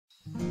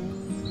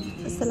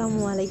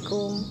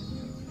Assalamualaikum.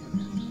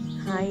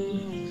 Hi,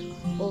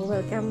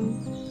 welcome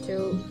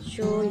to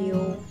show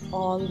you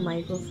all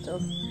my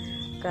rooftop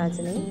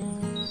gardening.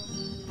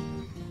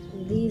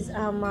 These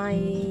are my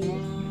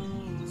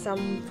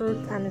some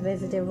fruit and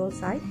vegetable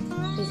side.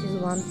 This is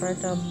one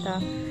part of the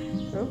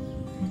roof.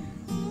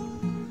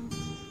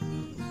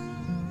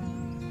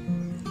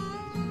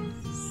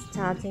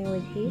 Starting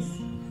with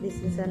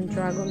this is a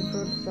dragon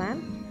fruit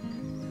plant.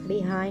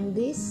 Behind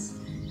this,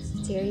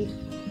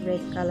 red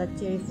colored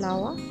cherry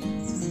flower.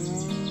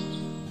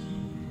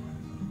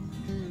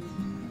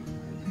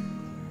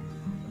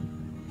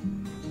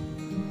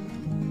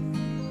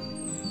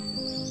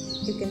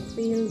 You can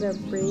feel the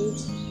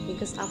breeze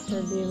because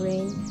after the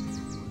rain,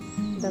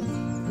 the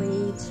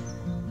breeze,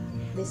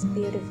 this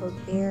beautiful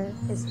air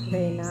is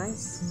very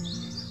nice.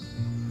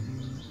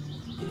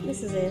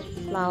 This is a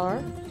flower.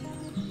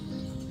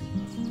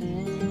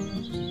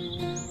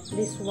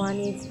 This one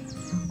is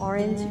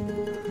orange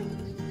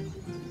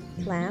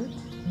plant.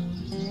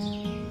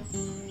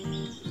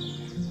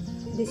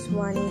 This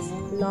one is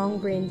long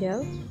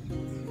brinjal.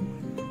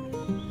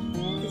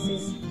 This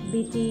is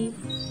BT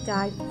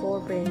type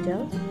 4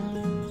 brinjal,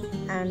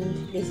 and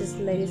this is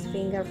lady's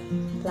finger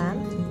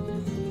plant,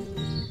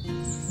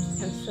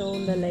 and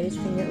soon the lady's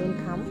finger will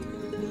come.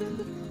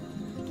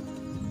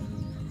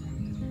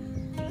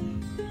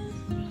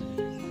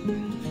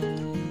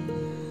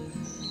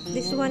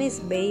 This one is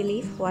bay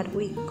leaf, what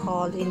we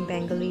call in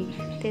Bengali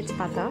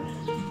tejpata.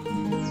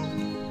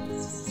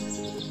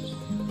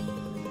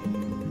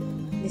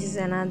 This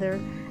is another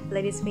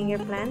lady's finger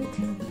plant,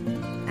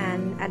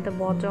 and at the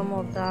bottom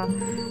of the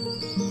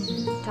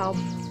top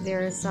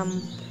there are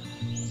some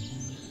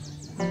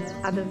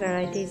other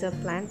varieties of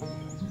plant.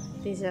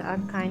 These are a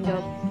kind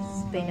of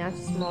spinach,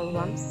 small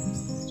one.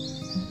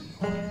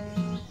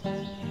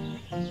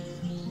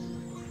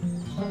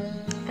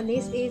 And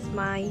this is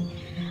my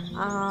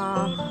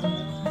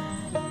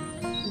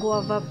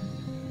guava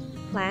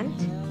plant,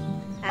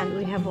 and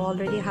we have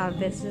already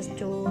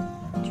harvested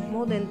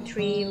more than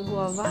 3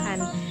 guava,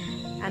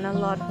 and a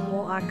lot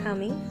more are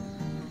coming.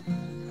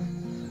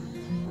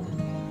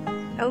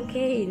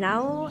 Okay,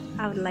 now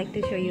I would like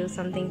to show you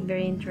something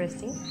very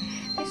interesting.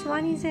 This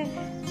one is a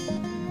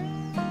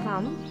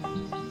plum.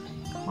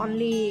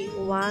 Only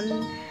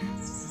one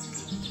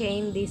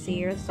came this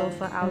year, so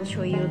far I'll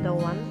show you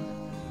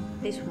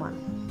this one.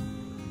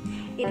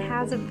 It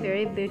has a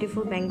very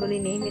beautiful Bengali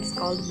name. It's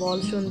called Bol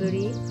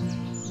Sundari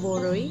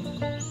Boroi.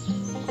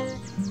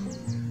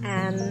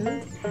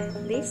 And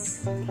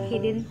this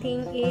hidden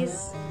thing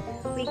is,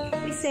 we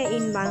say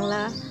in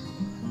Bangla,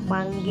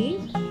 Bangi.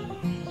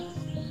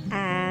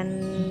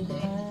 And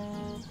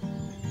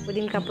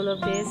within a couple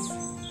of days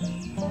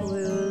we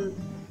will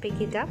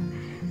pick it up.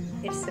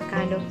 It's a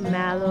kind of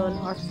melon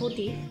or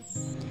fruity.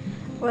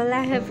 Well,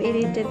 I have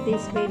edited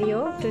this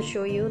video to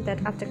show you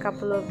that after a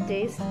couple of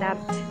days, that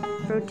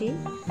fruity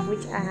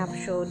which I have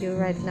showed you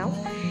right now,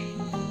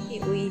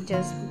 we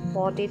just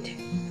bought it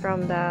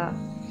from the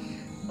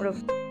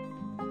roof.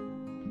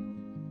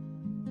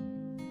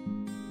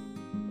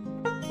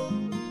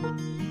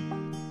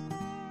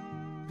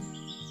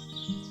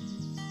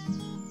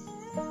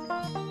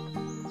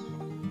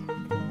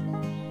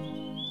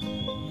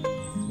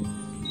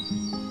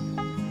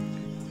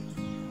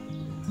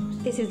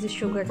 This is the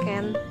sugar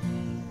cane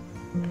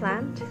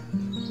plant.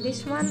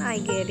 This one I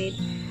get it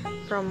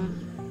from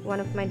one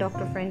of my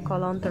doctor friend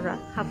called Antara.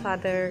 Her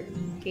father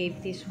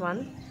gave this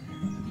one,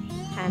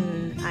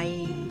 and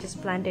I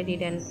just planted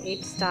it, and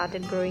it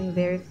started growing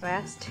very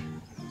fast.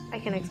 I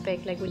can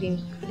expect like within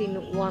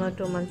 1 or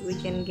 2 months we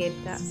can get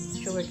the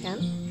sugar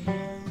cane.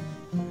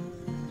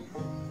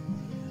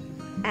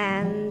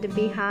 And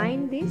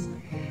behind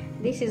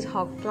this is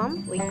hog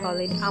plum. We call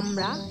it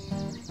amra.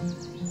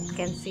 You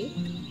can see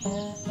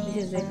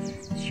this is a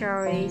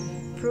cherry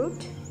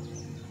fruit.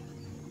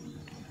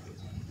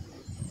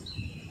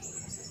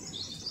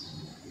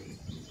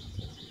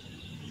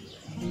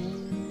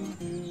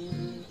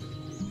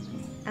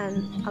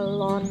 And a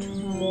lot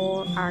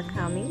more are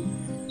coming.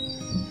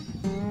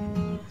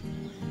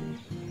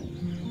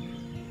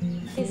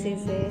 This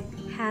is a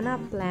henna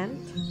plant.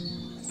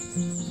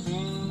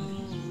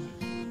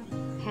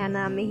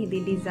 Henna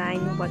mehndi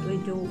design, what we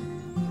do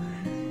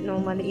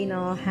normally in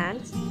our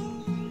hands.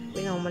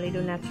 We normally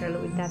do naturally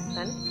with that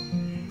plant.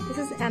 This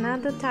is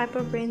another type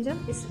of brinjal.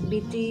 It's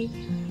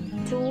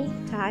BT2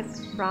 type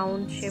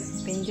round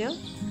shaped brinjal.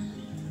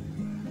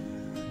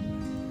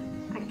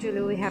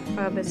 Actually, we have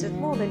harvested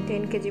more than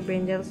 10 kg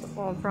brinjals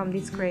from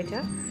this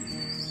crater.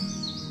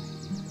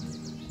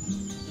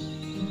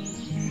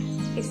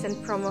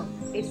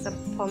 It's a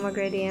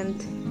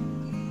pomegranate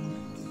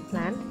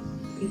plant.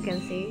 You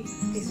can see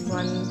this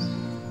one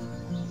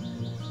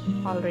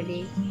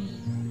already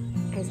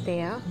is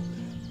there.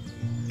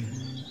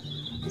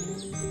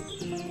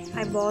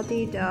 I bought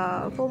it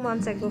 4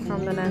 months ago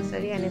from the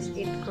nursery, and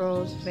it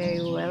grows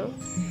very well.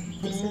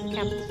 This is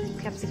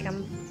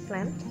capsicum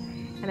plant,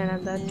 and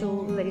another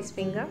 2 lady's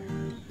finger.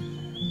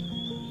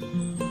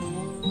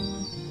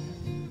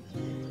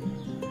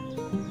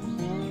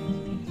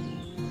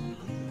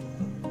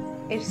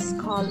 It's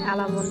called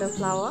alamanda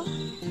flower.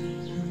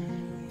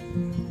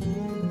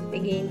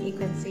 Again, you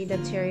can see the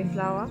cherry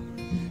flower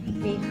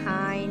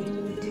behind.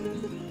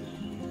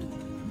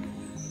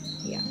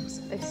 Yeah,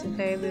 it's a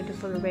very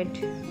beautiful red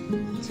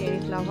cherry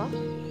flower.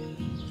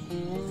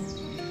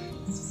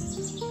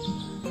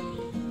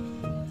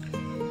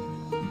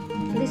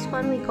 This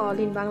one we call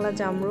in Bangla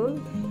jamrul.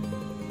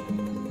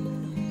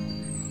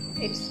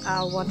 It's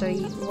a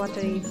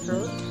watery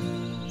fruit.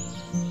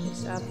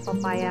 It's a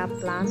papaya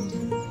plant.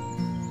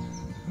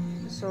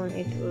 Soon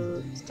it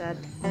will start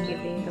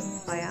giving the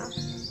papaya.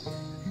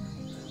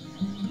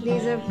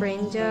 These are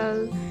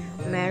brinjal,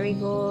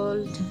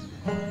 marigold,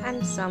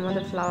 and some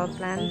other flower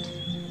plant.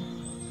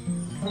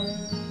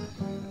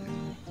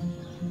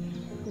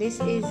 This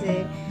is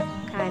a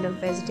kind of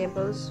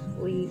vegetables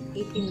we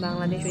eat in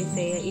Bangladesh. We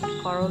say eat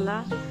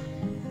corolla.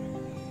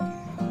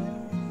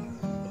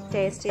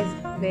 Taste is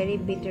very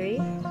bittery.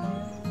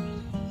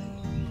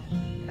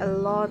 A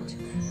lot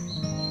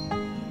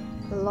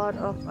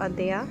of are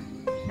there,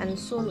 and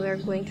soon we are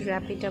going to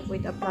wrap it up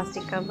with a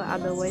plastic cover,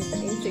 otherwise the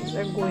insects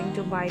are going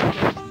to bite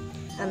it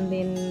and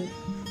then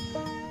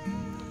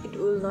it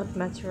will not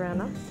mature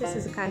enough. This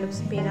is a kind of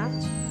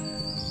spinach.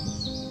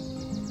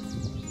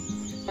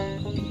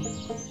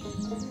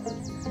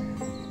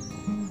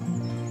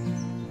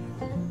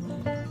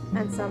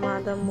 And some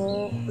other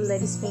more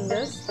lady's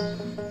fingers.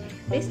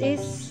 This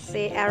is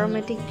say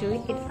aromatic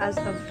tree. It has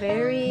a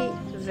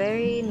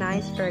very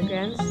nice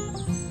fragrance.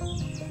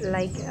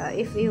 Like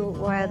if you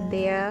were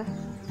there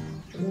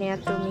near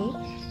to me,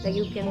 like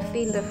you can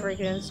feel the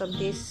fragrance of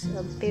this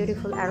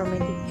beautiful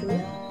aromatic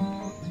tree.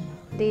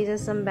 These are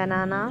some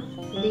banana.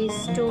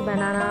 These 2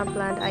 banana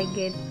plant I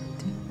get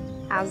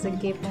as a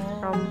gift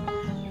from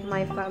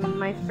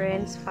my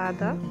friend's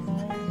father.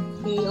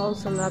 He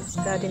also loves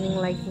gardening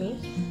like me,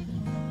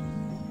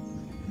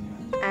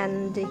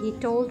 and he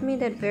told me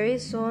that very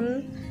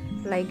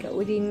soon, like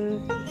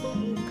within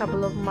a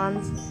couple of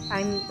months,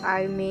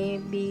 I may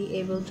be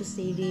able to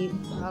see the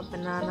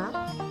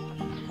banana.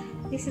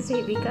 This is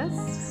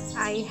hibiscus.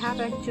 I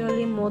have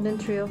actually more than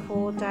 3 or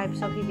 4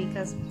 types of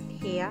hibiscus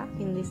here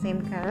in the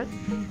same color.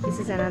 This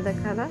is another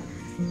color.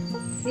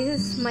 This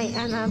is my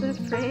another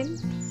friend.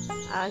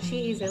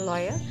 She is a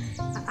lawyer.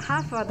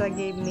 Her father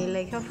gave me,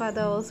 like her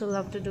father also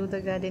loved to do the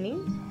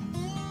gardening.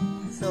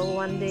 So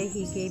one day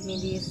he gave me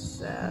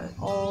these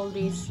all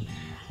these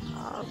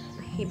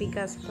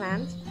hibiscus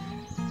plants.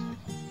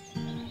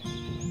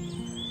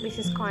 This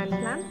is coin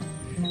plant.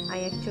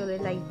 I actually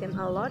like them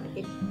a lot.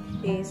 It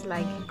is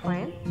like a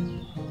coin.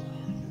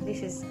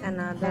 This is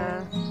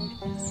another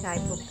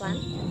type of plant,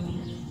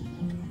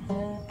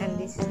 and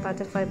this is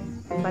butterfly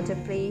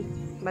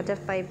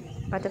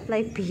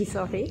pea.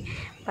 Sorry,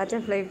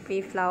 butterfly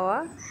pea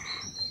flower.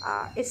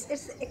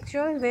 It's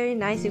actually very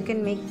nice. You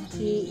can make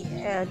tea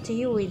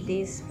with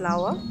this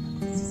flower,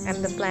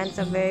 and the plants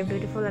are very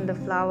beautiful, and the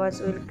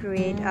flowers will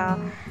create a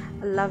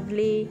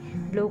lovely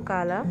blue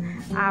color.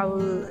 I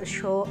will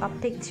show a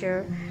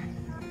picture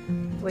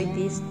with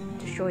this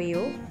to show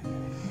you.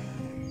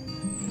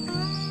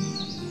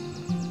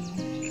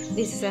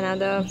 This is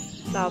another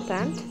flower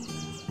plant.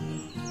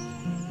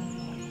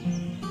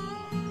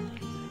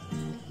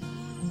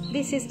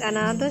 This is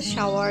another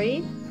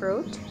showery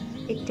fruit.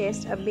 It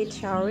tastes a bit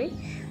showery.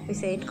 We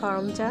say it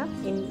koromja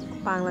in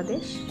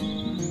Bangladesh.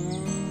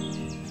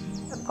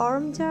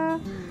 Koromja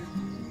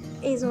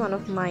is one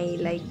of my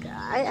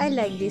I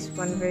like this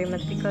one very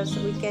much because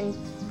we can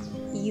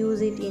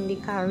use it in the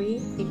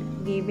curry. It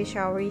gave a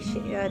showery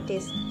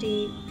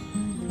tasty.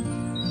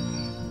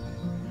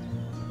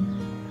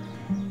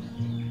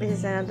 This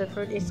is another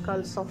fruit. It's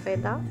called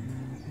sofeda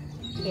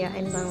here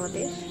in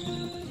Bangladesh.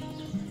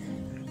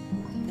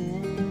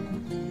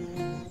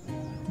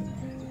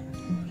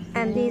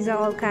 And these are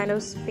all kind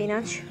of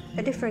spinach,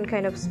 a different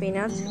kind of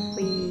spinach.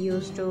 We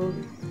used to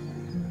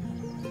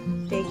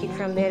take it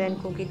from there and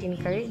cook it in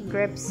curry.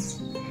 Grapes,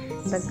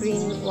 the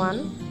green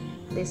one,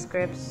 these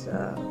grapes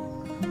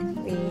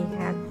we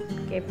had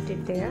kept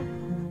it there.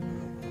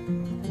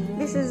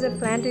 This is a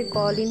plant we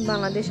call in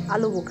Bangladesh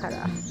alu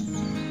bukhara.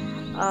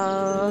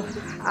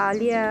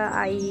 Earlier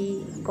I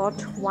got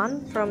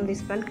one from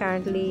this plant.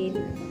 Currently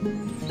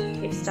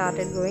it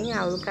started growing.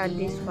 I will cut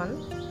this one.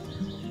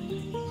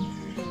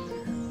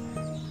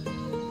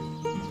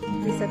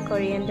 These are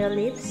coriander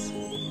leaves,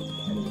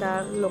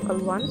 the local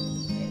one.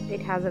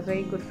 It has a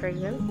very good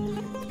fragrance.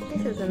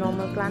 This is a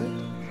normal plant.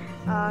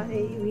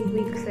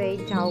 We say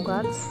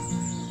jaugats.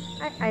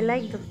 I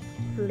like the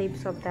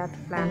leaves of that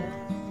plant.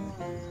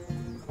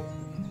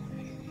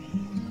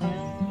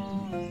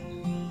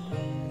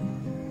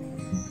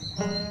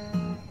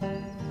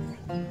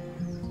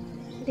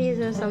 These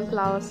are some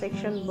flower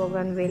section: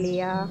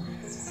 bougainvillea,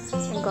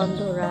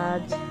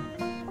 gandharaj.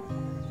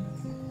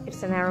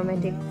 It's an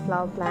aromatic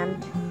flower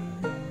plant.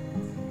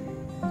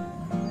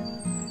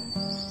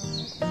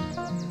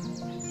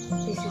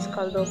 This is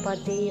called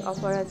dopati,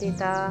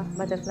 oparajita,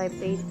 butterfly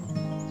pea,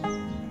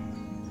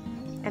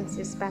 and this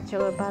is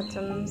spatula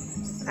button,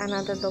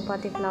 another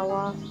dopati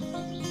flower.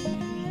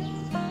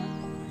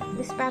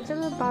 This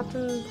petal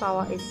button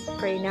flower is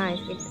very nice.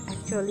 It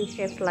actually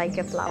shaped like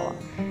a flower,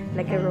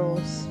 like a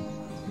rose.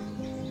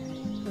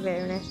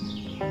 Very nice.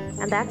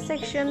 And that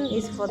section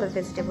is for the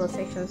vegetable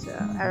sections.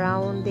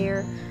 Around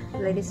there,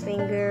 lady's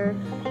finger,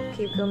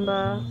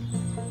 cucumber,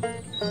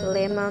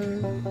 lemon,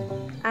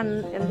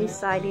 and this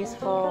side is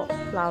for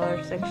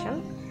flower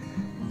section.